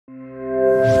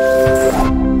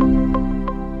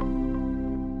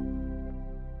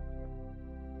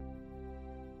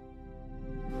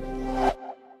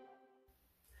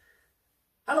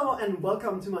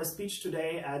Welcome to my speech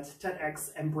today at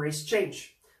TEDx Embrace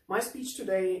Change. My speech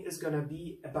today is going to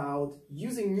be about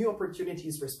using new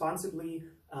opportunities responsibly,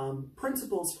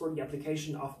 principles for the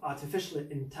application of artificial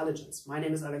intelligence. My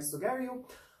name is Dogariu.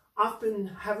 I've been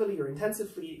heavily or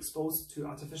intensively exposed to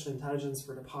artificial intelligence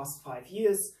for the past 5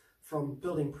 years, from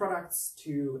building products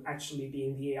to actually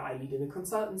being the AI lead in a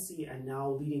consultancy and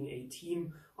now leading a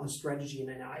team on strategy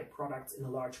and AI products in a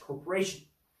large corporation.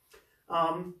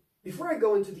 Before I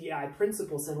go into the AI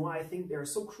principles and why I think they're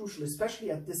so crucial,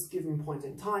 especially at this given point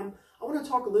in time, I want to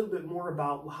talk a little bit more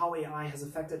about how AI has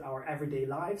affected our everyday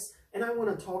lives, and I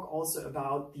want to talk also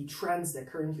about the trends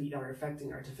that currently are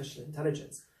affecting artificial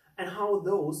intelligence and how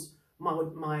those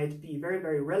might be very,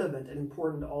 very relevant and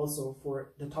important also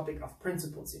for the topic of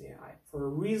principles in AI, for a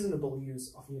reasonable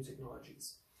use of new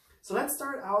technologies. So let's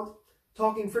start out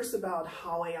talking first about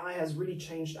how AI has really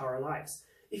changed our lives.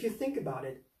 If you think about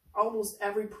it, almost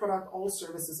every product, all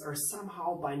services are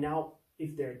somehow by now,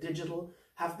 if they're digital,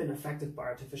 have been affected by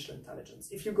artificial intelligence.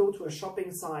 If you go to a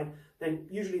shopping site, then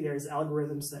usually there's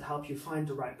algorithms that help you find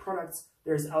the right products.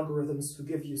 There's algorithms who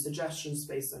give you suggestions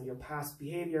based on your past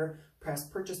behavior,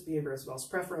 past purchase behavior, as well as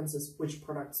preferences, which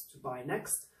products to buy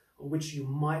next, or which you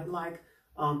might like.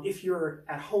 If you're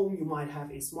at home, you might have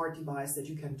a smart device that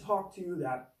you can talk to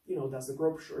that, does the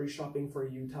grocery shopping for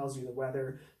you, tells you the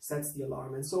weather, sets the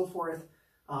alarm, and so forth.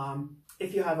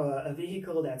 If you have a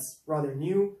vehicle that's rather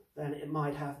new, then it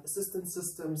might have assistance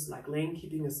systems like lane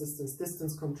keeping assistance,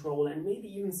 distance control, and maybe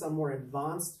even some more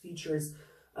advanced features,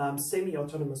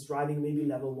 semi-autonomous driving, maybe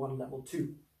level 1, level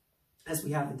 2, as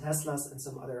we have in Teslas and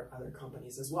some other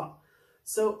companies as well.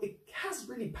 So it has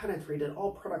really penetrated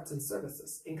all products and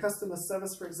services. In customer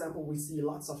service, for example, we see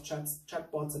lots of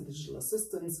chatbots and digital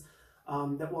assistants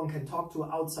that one can talk to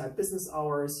outside business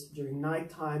hours during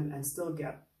nighttime and still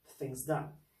get things done.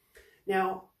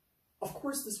 Now, of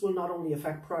course, this will not only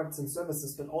affect products and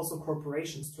services, but also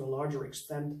corporations to a larger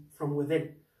extent from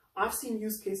within. I've seen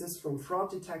use cases from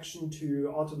fraud detection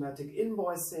to automatic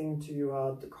invoicing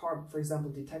to the car, for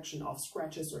example, detection of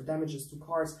scratches or damages to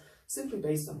cars simply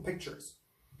based on pictures.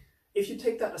 If you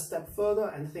take that a step further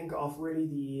and think of really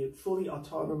the fully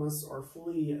autonomous or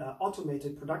fully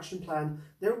automated production plant,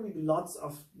 there will be lots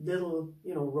of little,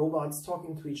 robots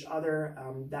talking to each other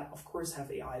that, of course, have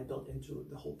AI built into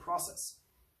the whole process.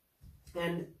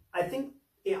 And I think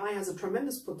AI has a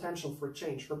tremendous potential for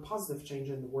change, for positive change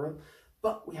in the world,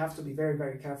 but we have to be very,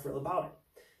 very careful about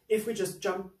it. If we just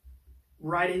jump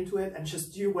right into it and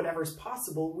just do whatever is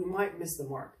possible, we might miss the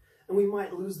mark and we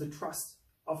might lose the trust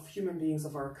of human beings,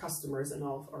 of our customers and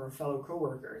of our fellow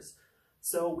coworkers.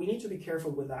 So we need to be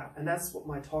careful with that. And that's what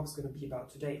my talk is going to be about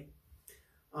today.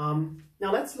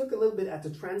 Now let's look a little bit at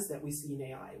the trends that we see in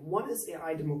AI. One is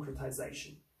AI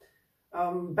democratization.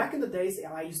 Back in the days,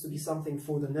 AI used to be something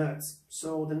for the nerds.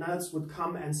 So the nerds would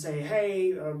come and say,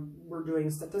 hey, we're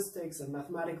doing statistics and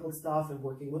mathematical stuff and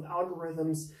working with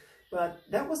algorithms. But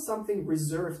that was something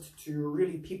reserved to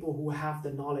really people who have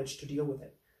the knowledge to deal with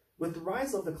it. With the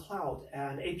rise of the cloud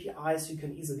and APIs you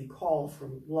can easily call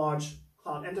from large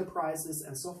cloud enterprises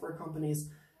and software companies,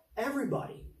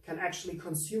 everybody can actually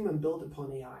consume and build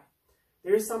upon AI.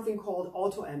 There is something called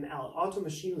auto-ML,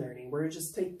 auto-machine learning, where you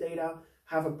just take data,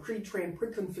 have a pre-trained,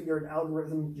 pre-configured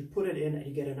algorithm, you put it in and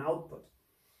you get an output.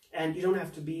 And you don't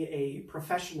have to be a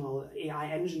professional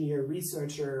AI engineer,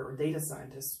 researcher, or data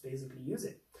scientist to basically use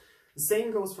it. The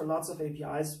same goes for lots of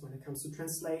APIs when it comes to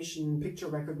translation, picture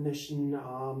recognition,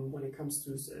 when it comes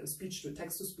to speech to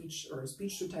text-to-speech or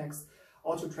speech-to-text,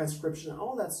 auto-transcription,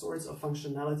 all that sorts of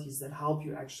functionalities that help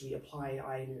you actually apply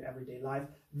AI in your everyday life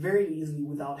very easily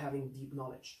without having deep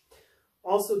knowledge.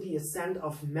 Also, the ascent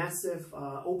of massive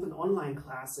open online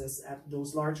classes at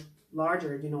those larger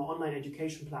online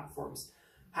education platforms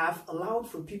have allowed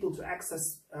for people to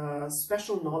access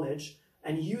special knowledge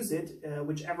and use it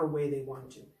whichever way they want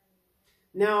to.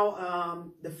 Now,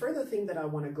 the further thing that I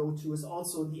want to go to is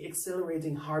also the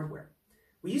accelerating hardware.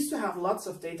 We used to have lots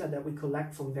of data that we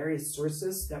collect from various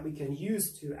sources that we can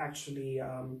use to actually,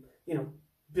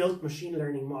 build machine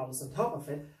learning models on top of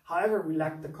it. However, we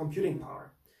lack the computing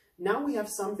power. Now we have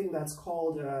something that's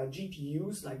called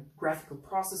GPUs, like graphical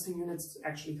processing units,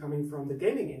 actually coming from the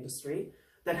gaming industry,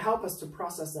 that help us to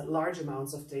process that large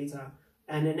amounts of data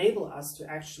and enable us to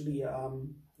actually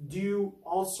do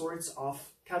all sorts of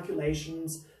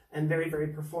calculations and very, very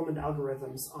performant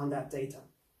algorithms on that data.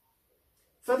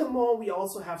 Furthermore, we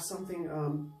also have something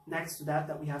next to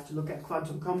that we have to look at: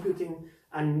 quantum computing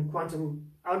and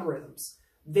quantum algorithms.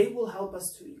 They will help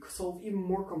us to solve even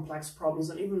more complex problems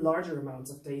and even larger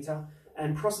amounts of data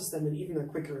and process them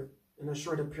in a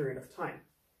shorter period of time.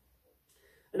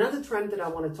 Another trend that I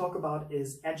want to talk about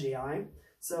is Edge AI.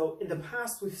 So in the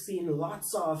past, we've seen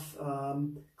lots of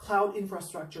cloud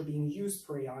infrastructure being used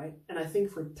for AI. And I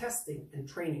think for testing and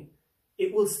training,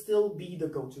 it will still be the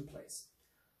go-to place.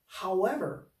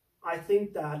 However, I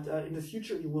think that in the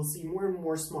future, you will see more and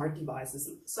more smart devices.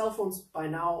 Cell phones by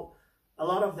now, a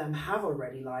lot of them have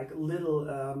already like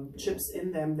little chips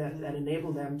in them that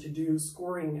enable them to do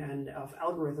scoring and of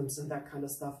algorithms and that kind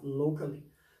of stuff locally.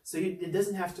 So it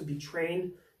doesn't have to be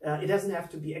trained. It doesn't have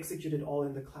to be executed all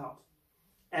in the cloud.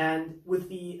 And with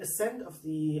the ascent of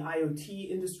the IoT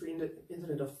industry,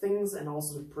 Internet of Things, and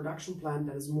also the production plant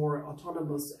that is more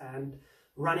autonomous and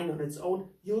running on its own,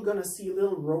 you're gonna see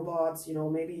little robots, you know,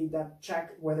 maybe that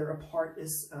check whether a part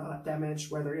is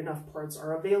damaged, whether enough parts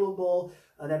are available,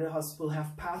 that it will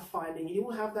have pathfinding. You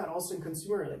will have that also in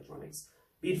consumer electronics.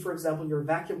 Be it, for example, your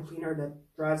vacuum cleaner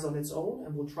that drives on its own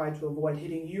and will try to avoid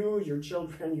hitting you, your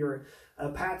children, your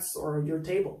pets, or your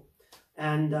table.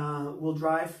 And will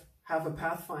have a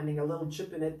pathfinding, a little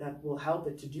chip in it that will help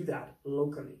it to do that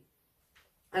locally.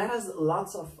 And it has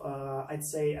lots of, I'd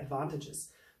say, advantages.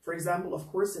 For example, of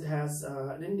course, it has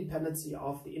an independency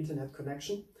of the internet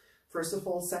connection. First of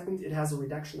all. Second, it has a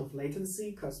reduction of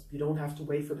latency because you don't have to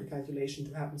wait for the calculation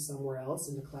to happen somewhere else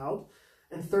in the cloud.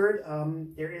 And third,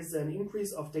 there is an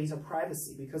increase of data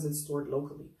privacy because it's stored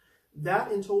locally. That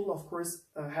in total, of course,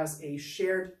 has a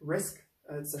shared risk.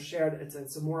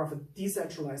 It's a more of a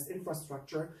decentralized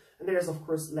infrastructure. And there's, of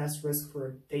course, less risk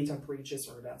for data breaches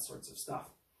or that sorts of stuff.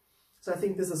 So I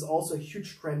think this is also a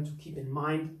huge trend to keep in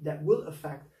mind that will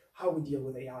affect how we deal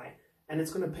with AI. And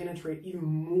it's going to penetrate even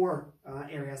more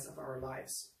areas of our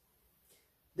lives.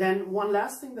 Then one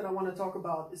last thing that I want to talk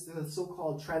about is the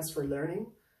so-called transfer learning.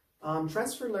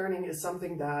 Transfer learning is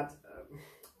something that,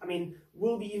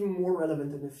 will be even more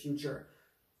relevant in the future.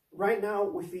 Right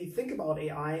now, if we think about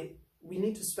AI, we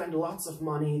need to spend lots of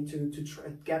money to try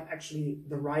to get actually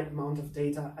the right amount of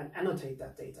data and annotate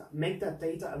that data, make that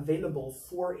data available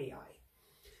for AI.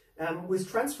 With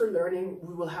transfer learning,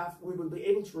 we will be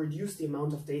able to reduce the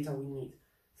amount of data we need.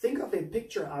 Think of a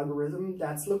picture algorithm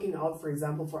that's looking out, for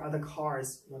example, for other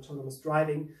cars in autonomous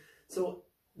driving. So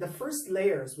the first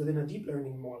layers within a deep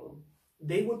learning model,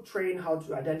 they would train how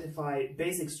to identify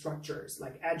basic structures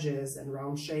like edges and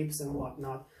round shapes and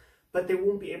whatnot, but they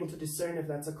won't be able to discern if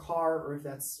that's a car or if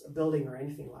that's a building or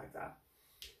anything like that.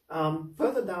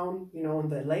 Further down, in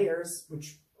the layers,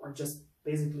 which are just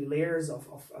basically layers of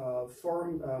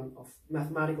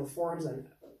mathematical forms and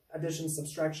additions,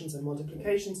 subtractions, and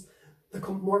multiplications, the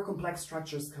more complex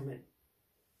structures come in.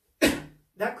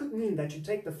 That could mean that you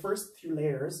take the first few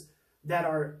layers that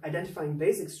are identifying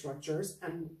basic structures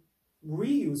and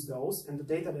reuse those and the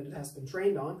data that it has been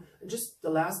trained on, and just the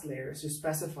last layers you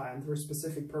specify and for a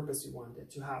specific purpose you want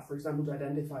it to have, for example, to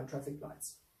identify traffic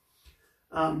lights.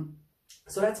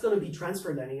 So that's going to be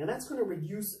transfer learning, and that's going to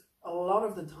reduce a lot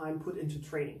of the time put into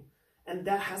training. And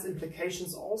that has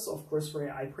implications also, of course, for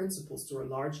AI principles to a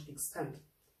large extent,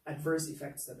 adverse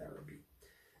effects that there will be.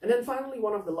 And then finally,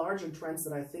 one of the larger trends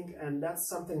that I think, and that's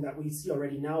something that we see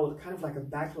already now, kind of like a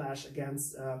backlash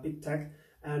against big tech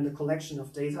and the collection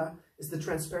of data, is the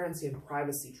transparency and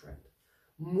privacy trend.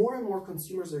 More and more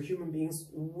consumers or human beings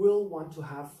will want to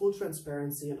have full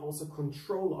transparency and also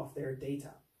control of their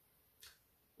data.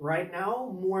 Right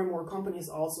now, more and more companies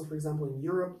also, for example, in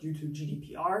Europe, due to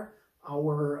GDPR,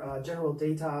 our General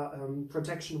Data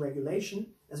Protection Regulation,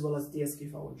 as well as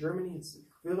DSGVO in Germany, it's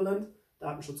equivalent,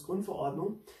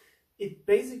 Datenschutzgrundverordnung, it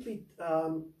basically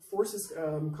forces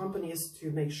companies to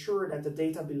make sure that the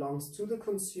data belongs to the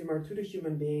consumer, to the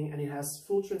human being, and it has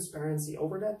full transparency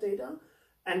over that data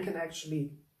and can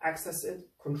actually access it,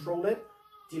 control it,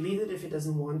 delete it if it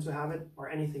doesn't want to have it, or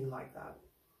anything like that.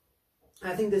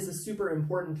 I think this is super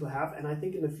important to have, and I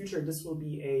think in the future this will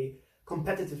be a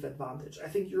competitive advantage. I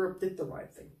think Europe did the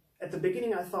right thing. At the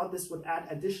beginning, I thought this would add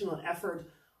additional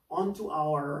effort onto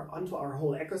our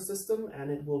whole ecosystem, and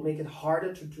it will make it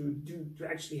harder to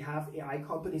actually have AI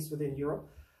companies within Europe.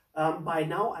 By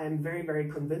now, I am very, very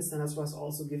convinced, and that's why I was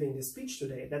also giving this speech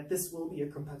today, that this will be a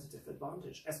competitive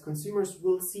advantage, as consumers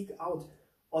will seek out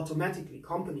automatically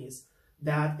companies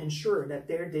that ensure that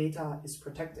their data is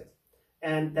protected,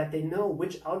 and that they know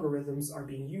which algorithms are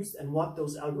being used and what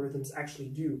those algorithms actually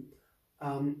do,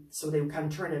 so they can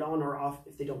turn it on or off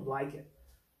if they don't like it.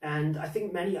 And I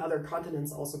think many other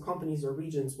continents, also companies or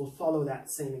regions, will follow that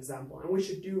same example. And we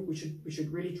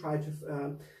should really try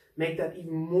to make that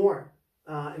even more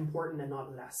important and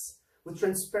not less. With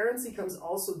transparency comes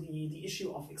also the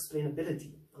issue of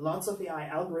explainability. Lots of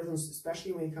AI algorithms,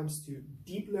 especially when it comes to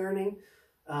deep learning,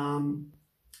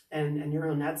 and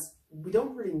neural nets, we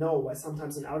don't really know why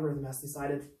sometimes an algorithm has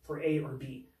decided for A or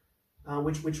B,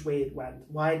 which way it went,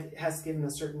 why it has given a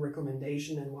certain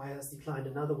recommendation and why it has declined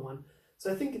another one.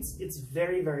 So I think it's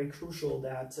very, very crucial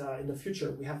that in the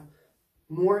future we have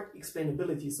more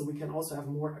explainability, so we can also have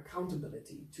more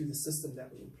accountability to the system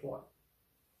that we employ.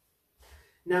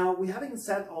 Now, having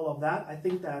said all of that, I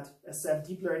think that, as said,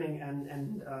 deep learning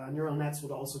and neural nets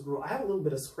would also grow. I have a little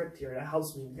bit of script here that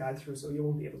helps me guide through, so you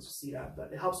won't be able to see that,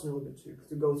 but it helps me a little bit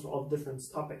to go through all the different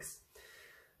topics.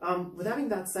 With having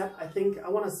that said, I think I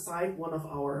want to cite one of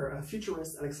our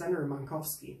futurists, Alexander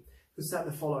Mankowski, who said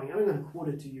the following. I'm going to quote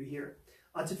it to you here.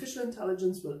 Artificial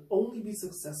intelligence will only be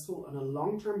successful on a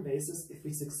long-term basis if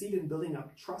we succeed in building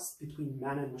up trust between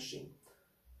man and machine.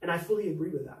 And I fully agree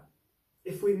with that.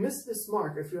 If we miss this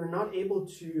mark, if we are not able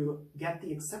to get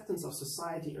the acceptance of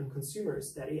society and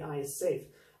consumers that AI is safe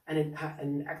and it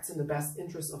acts in the best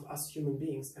interest of us human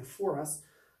beings and for us,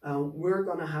 we're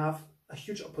going to have a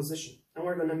huge opposition, and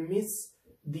we're going to miss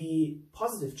the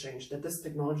positive change that this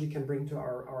technology can bring to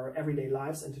our everyday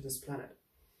lives and to this planet.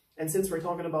 And since we're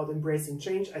talking about embracing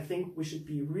change, I think we should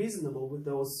be reasonable with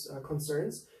those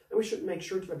concerns, and we should make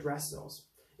sure to address those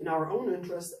in our own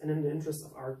interest and in the interest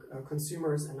of our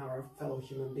consumers and our fellow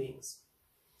human beings.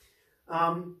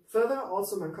 Further,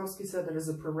 also Mankowski said there is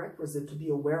a prerequisite to be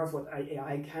aware of what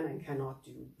AI can and cannot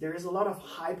do. There is a lot of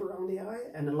hype around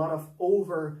AI and a lot of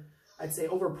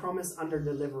over-promise,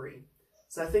 under-delivery.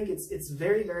 So I think it's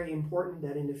very, very important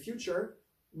that in the future,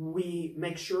 we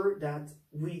make sure that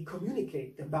we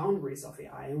communicate the boundaries of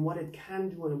AI and what it can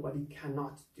do and what it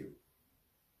cannot do.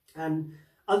 And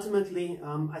ultimately,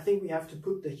 I think we have to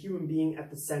put the human being at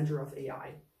the center of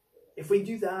AI. If we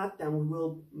do that, then we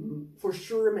will for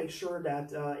sure make sure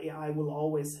that AI will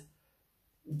always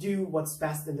do what's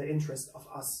best in the interest of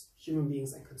us human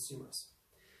beings and consumers.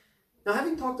 Now,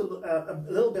 having talked a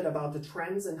little bit about the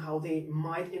trends and how they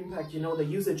might impact, the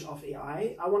usage of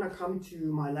AI, I want to come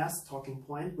to my last talking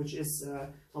point, which is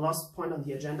the last point on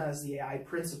the agenda is the AI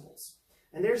principles.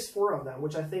 And there's 4 of them,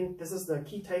 which I think this is the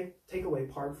key takeaway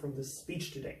part from this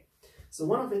speech today. So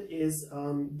one of it is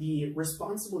the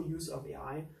responsible use of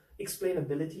AI.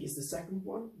 Explainability is the second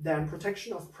one. Then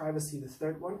protection of privacy, the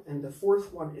third one. And the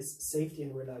 4th one is safety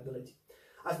and reliability.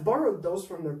 I've borrowed those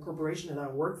from the corporation that I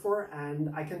work for, and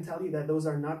I can tell you that those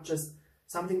are not just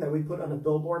something that we put on a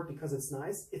billboard because it's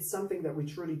nice. It's something that we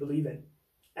truly believe in,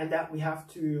 and that we have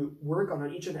to work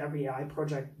on each and every AI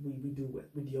project we deal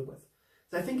with.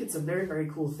 So I think it's a very, very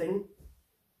cool thing,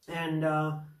 and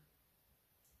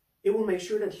it will make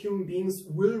sure that human beings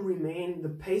will remain the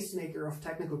pacemaker of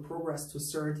technical progress, to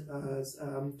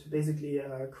basically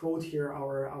quote here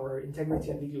our Integrity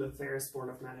and Legal Affairs Board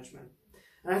of Management.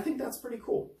 And I think that's pretty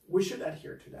cool. We should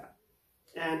adhere to that.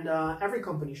 And every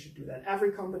company should do that.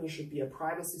 Every company should be a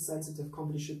privacy-sensitive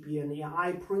company, should be an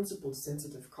AI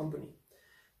principle-sensitive company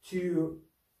to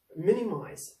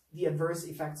minimize the adverse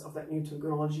effects of that new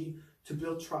technology, to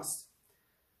build trust.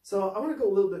 So I want to go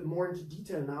a little bit more into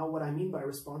detail now what I mean by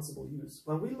responsible use.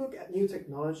 When we look at new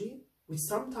technology, we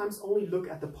sometimes only look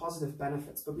at the positive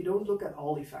benefits, but we don't look at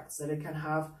all effects that it can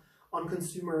have on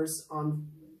consumers, on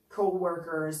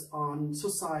co-workers, on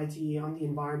society, on the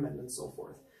environment, and so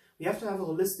forth. We have to have a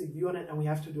holistic view on it, and we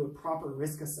have to do a proper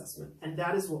risk assessment, and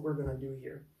that is what we're going to do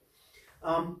here.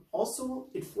 Also,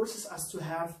 it forces us to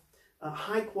have a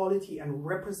high quality and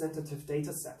representative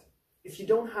data set. If you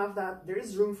don't have that, there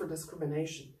is room for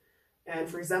discrimination. And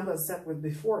for example, as said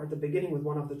before at the beginning with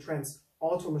one of the trends,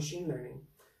 auto machine learning.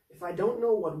 If I don't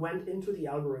know what went into the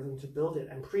algorithm to build it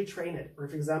and pre-train it, or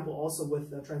for example also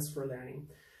with transfer learning,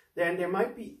 then there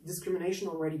might be discrimination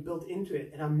already built into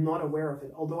it, and I'm not aware of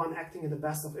it, although I'm acting in the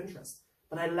best of interest,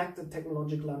 but I lack the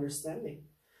technological understanding.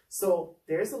 So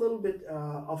there's a little bit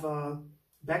of a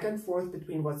back and forth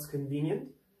between what's convenient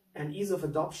and ease of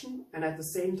adoption, and at the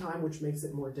same time, which makes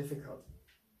it more difficult.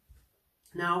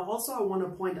 Now, also I want to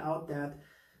point out that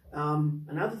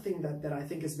another thing that I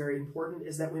think is very important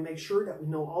is that we make sure that we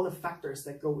know all the factors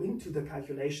that go into the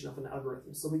calculation of an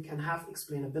algorithm, so we can have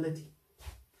explainability.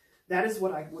 That is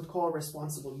what I would call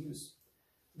responsible use.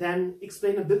 Then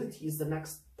explainability is the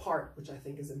next part, which I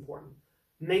think is important.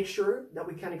 Make sure that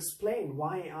we can explain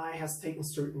why AI has taken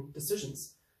certain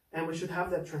decisions, and we should have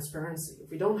that transparency.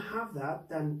 If we don't have that,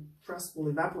 then trust will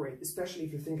evaporate, especially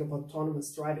if you think about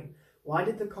autonomous driving. Why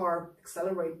did the car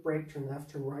accelerate, brake, turn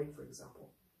left, turn right, for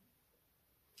example?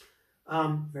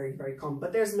 Very, very common.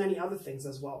 But there's many other things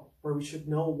as well, where we should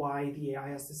know why the AI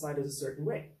has decided a certain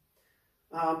way.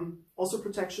 Also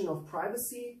protection of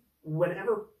privacy,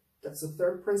 whenever, that's the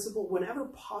third principle, whenever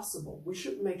possible, we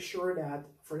should make sure that,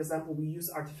 for example, we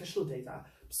use artificial data,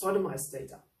 pseudonymized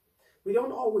data. We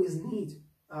don't always need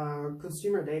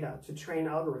consumer data to train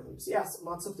algorithms. Yes,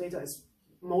 lots of data is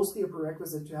mostly a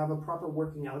prerequisite to have a proper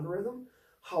working algorithm.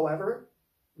 However,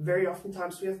 very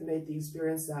oftentimes we have made the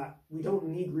experience that we don't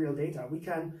need real data. We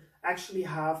can actually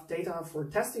have data for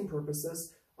testing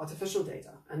purposes, artificial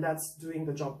data, and that's doing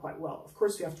the job quite well. Of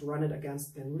course, you have to run it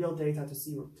against real data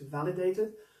to validate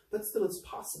it, but still it's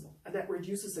possible. And that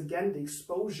reduces again the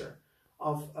exposure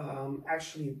of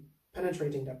actually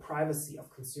penetrating the privacy of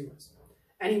consumers.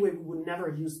 Anyway, we would never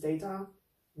use data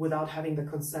without having the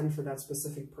consent for that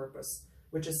specific purpose,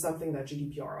 which is something that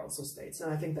GDPR also states.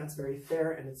 And I think that's very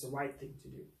fair and it's the right thing to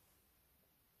do.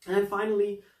 And then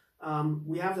finally,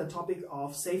 we have the topic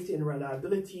of safety and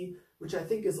reliability, which I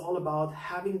think is all about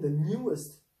having the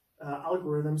newest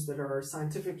algorithms that are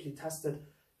scientifically tested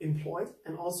employed,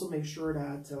 and also make sure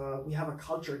that we have a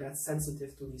culture that's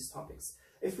sensitive to these topics.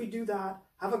 If we do that,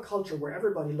 have a culture where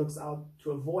everybody looks out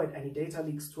to avoid any data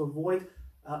leaks, to avoid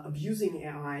abusing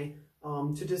AI,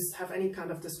 to just have any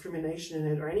kind of discrimination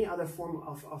in it or any other form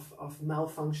of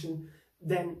malfunction,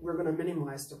 then we're going to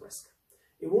minimize the risk.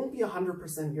 It won't be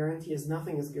 100% guarantee, as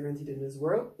nothing is guaranteed in this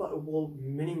world, but it will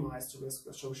minimize the risk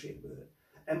associated with it.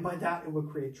 And by that, it will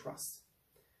create trust.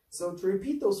 So to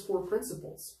repeat those 4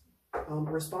 principles,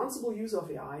 responsible use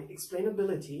of AI,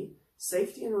 explainability,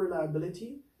 safety and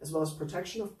reliability, as well as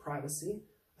protection of privacy.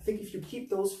 I think if you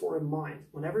keep those 4 in mind,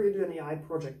 whenever you do an AI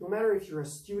project, no matter if you're a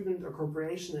student, a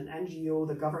corporation, an NGO,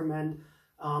 the government,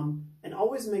 and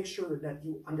always make sure that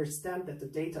you understand that the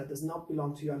data does not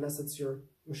belong to you unless it's your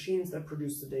machines that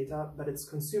produce the data, but it's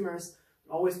consumers,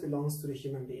 it always belongs to the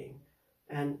human being.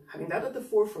 And having that at the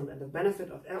forefront and the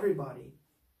benefit of everybody,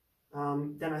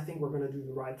 then I think we're going to do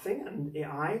the right thing. And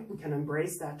AI, we can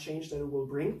embrace that change that it will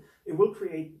bring. It will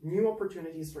create new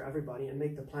opportunities for everybody and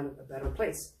make the planet a better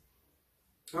place.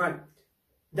 All right,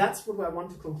 that's what I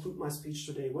want to conclude my speech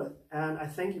today with. And I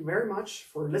thank you very much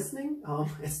for listening.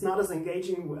 It's not as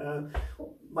engaging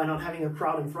by not having a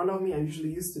crowd in front of me. I'm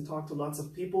usually used to talk to lots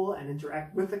of people and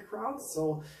interact with the crowd,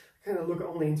 so I kind of look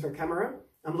only into a camera.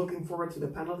 I'm looking forward to the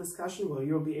panel discussion where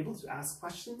you'll be able to ask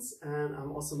questions, and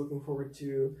I'm also looking forward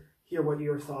to hear what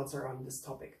your thoughts are on this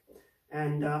topic.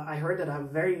 And I heard that I have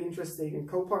a very interesting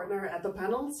co-partner at the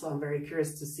panel, so I'm very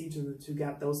curious to see to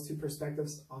get those 2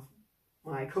 perspectives of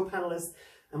my co-panelists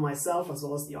and myself, as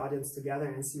well as the audience, together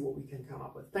and see what we can come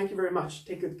up with. Thank you very much.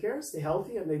 Take good care, stay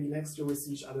healthy, and maybe next year we'll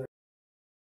see each other.